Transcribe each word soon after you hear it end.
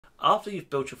After you've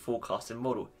built your forecasting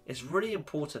model, it's really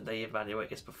important that you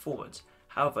evaluate its performance.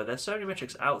 However, there's so many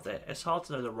metrics out there, it's hard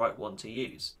to know the right one to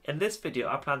use. In this video,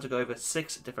 I plan to go over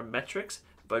 6 different metrics,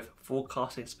 both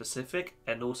forecasting specific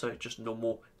and also just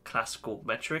normal classical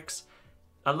metrics,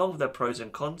 along with their pros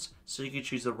and cons, so you can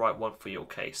choose the right one for your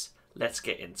case. Let's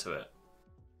get into it.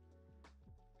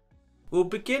 We'll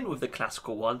begin with the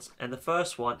classical ones, and the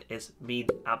first one is mean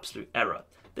absolute error.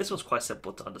 This one's quite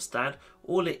simple to understand.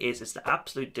 All it is the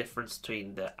absolute difference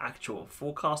between the actual and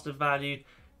forecasted value,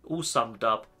 all summed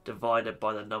up, divided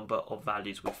by the number of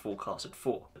values we forecasted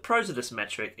for. The pros of this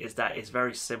metric is that it's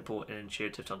very simple and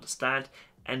intuitive to understand,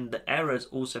 and the error is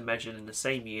also measured in the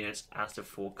same units as the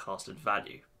forecasted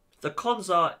value. The cons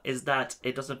is that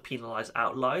it doesn't penalize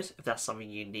outliers if that's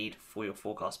something you need for your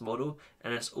forecast model,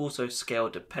 and it's also scale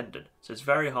dependent, so it's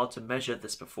very hard to measure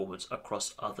this performance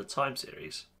across other time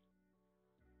series.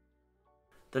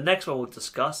 The next one we'll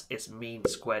discuss is mean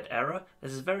squared error.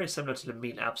 This is very similar to the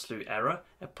mean absolute error,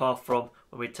 apart from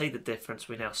when we take the difference,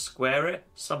 we now square it,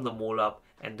 sum them all up,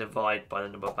 and divide by the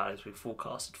number of values we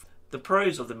forecasted. The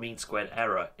pros of the mean squared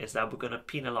error is that we're going to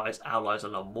penalize outliers a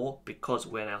lot more because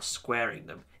we're now squaring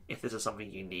them if this is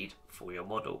something you need for your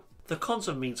model. The cons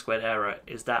of mean squared error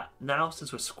is that now,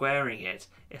 since we're squaring it,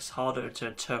 it's harder to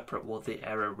interpret what the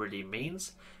error really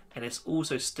means, and it's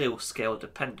also still scale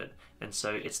dependent, and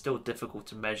so it's still difficult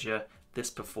to measure this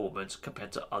performance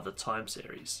compared to other time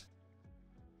series.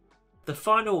 The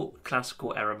final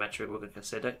classical error metric we're going to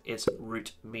consider is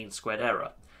root mean squared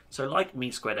error. So like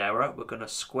mean squared error, we're going to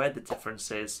square the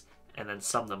differences and then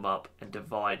sum them up and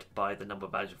divide by the number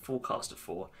of values we forecasted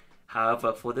for.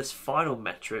 However, for this final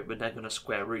metric, we're now going to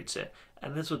square root it,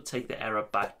 and this would take the error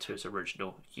back to its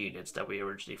original units that we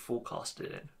originally forecasted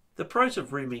it in. The pros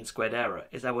of root mean squared error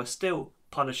is that we're still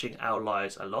punishing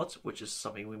outliers a lot, which is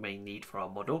something we may need for our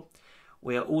model.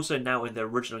 We are also now in the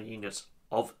original units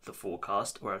of the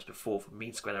forecast, whereas before for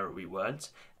mean squared error we weren't,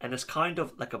 and it's kind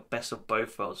of like a best of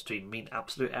both worlds between mean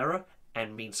absolute error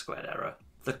and mean squared error.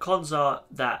 The cons are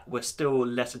that we're still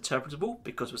less interpretable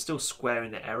because we're still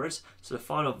squaring the errors, so the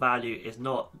final value is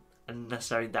not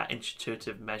necessarily that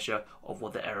intuitive measure of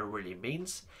what the error really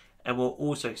means, and we're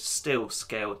also still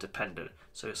scale dependent,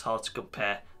 so it's hard to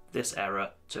compare this error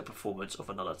to a performance of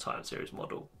another time series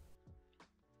model.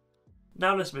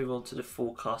 Now let's move on to the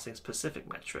forecasting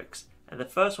specific metrics, and the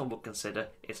first one we'll consider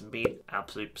is mean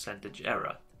absolute percentage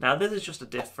error. Now this is just the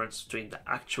difference between the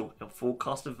actual and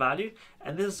forecasted value,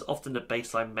 and this is often the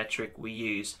baseline metric we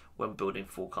use when building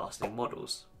forecasting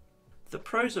models. The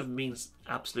pros of mean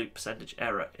absolute percentage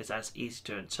error is that it's easy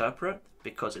to interpret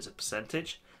because it's a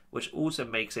percentage, which also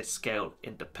makes it scale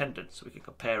independent, so we can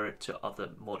compare it to other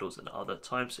models and other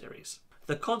time series.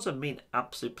 The cons of mean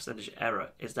absolute percentage error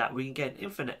is that we can get an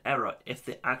infinite error if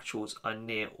the actuals are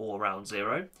near or around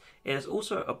 0. It is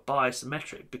also a biased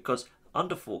metric because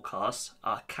under forecasts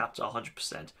are capped at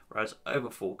 100%, whereas over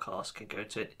forecasts can go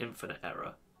to an infinite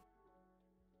error.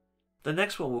 The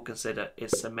next one we'll consider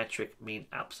is symmetric mean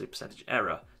absolute percentage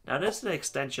error. Now this is an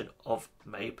extension of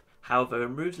MAPE, however it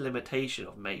removes the limitation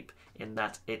of MAPE in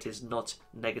that it is not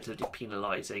negatively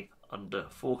penalizing under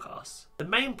forecasts. The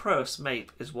main pro of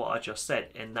SMAPE is what I just said,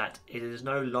 in that it is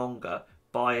no longer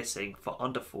biasing for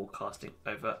under forecasting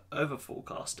over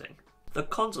forecasting. The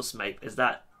cons of SMAPE is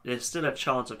that there's still a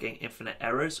chance of getting infinite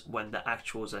errors when the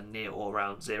actuals are near or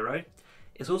around 0.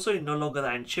 It's also no longer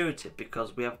that intuitive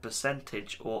because we have a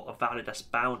percentage or a value that's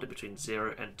bounded between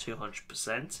 0 and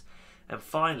 200%. And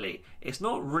finally, it's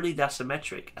not really that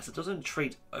symmetric as it doesn't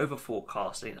treat over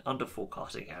forecasting and under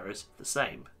forecasting errors the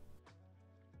same.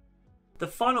 The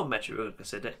final metric we're going to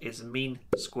consider is mean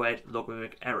squared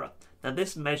logarithmic error. Now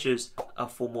this measures a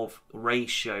form of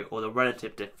ratio or the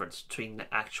relative difference between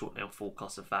the actual and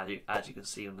forecasted value, as you can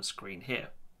see on the screen here.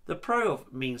 The pro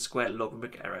of mean squared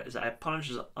logarithmic error is that it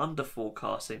punishes under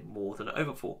forecasting more than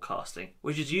over forecasting,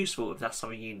 which is useful if that's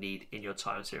something you need in your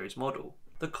time series model.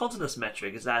 The cons of this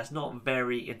metric is that it's not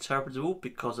very interpretable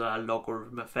because of that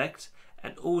logarithm effect,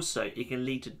 and also it can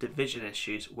lead to division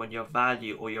issues when your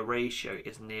value or your ratio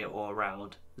is near or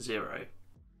around 0.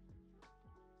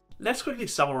 Let's quickly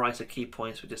summarize the key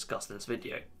points we discussed in this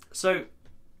video. So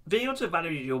being able to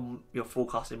evaluate your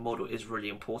forecasting model is really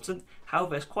important.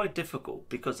 However, it's quite difficult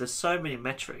because there's so many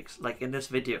metrics. Like in this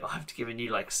video, I've given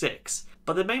you like 6.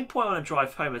 But the main point I want to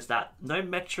drive home is that no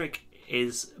metric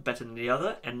is better than the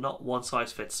other and not one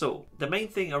size fits all. The main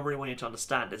thing I really want you to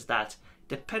understand is that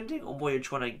depending on what you're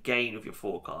trying to gain with your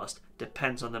forecast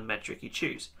depends on the metric you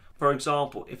choose. For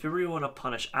example, if you really want to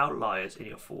punish outliers in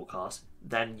your forecast,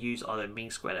 then use either mean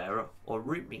squared error or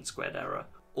root mean squared error.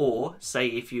 Or say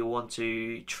if you want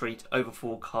to treat over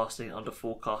forecasting and under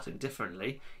forecasting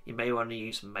differently, you may want to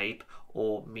use MAPE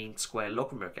or mean square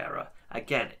logarithmic error.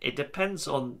 Again, it depends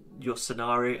on your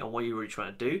scenario and what you're really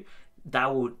trying to do.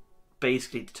 That will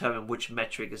basically determine which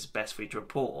metric is best for you to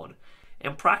report on.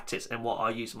 In practice, and what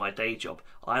I use in my day job,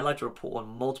 I like to report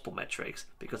on multiple metrics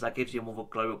because that gives you more of a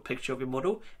global picture of your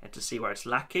model and to see where it's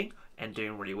lacking and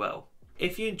doing really well.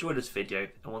 If you enjoyed this video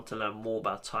and want to learn more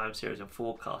about time series and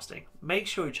forecasting, make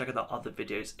sure you check out the other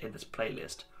videos in this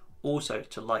playlist. Also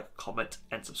to like, comment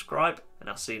and subscribe, and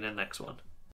I'll see you in the next one.